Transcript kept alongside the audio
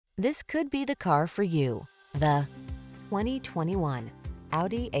This could be the car for you. The 2021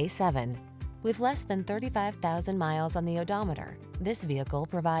 Audi A7. With less than 35,000 miles on the odometer, this vehicle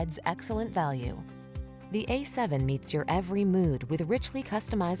provides excellent value. The A7 meets your every mood with richly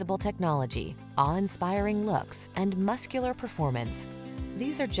customizable technology, awe-inspiring looks, and muscular performance.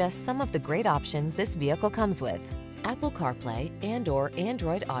 These are just some of the great options this vehicle comes with: Apple CarPlay and/or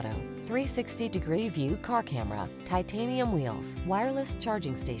Android Auto, 360-degree view car camera, titanium wheels, wireless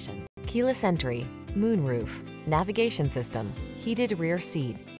charging station, keyless entry, moonroof, navigation system, heated rear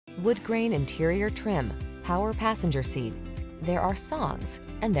seat, Woodgrain Interior Trim, power passenger seat. There are songs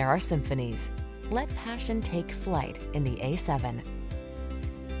and there are symphonies. Let passion take flight in the A7.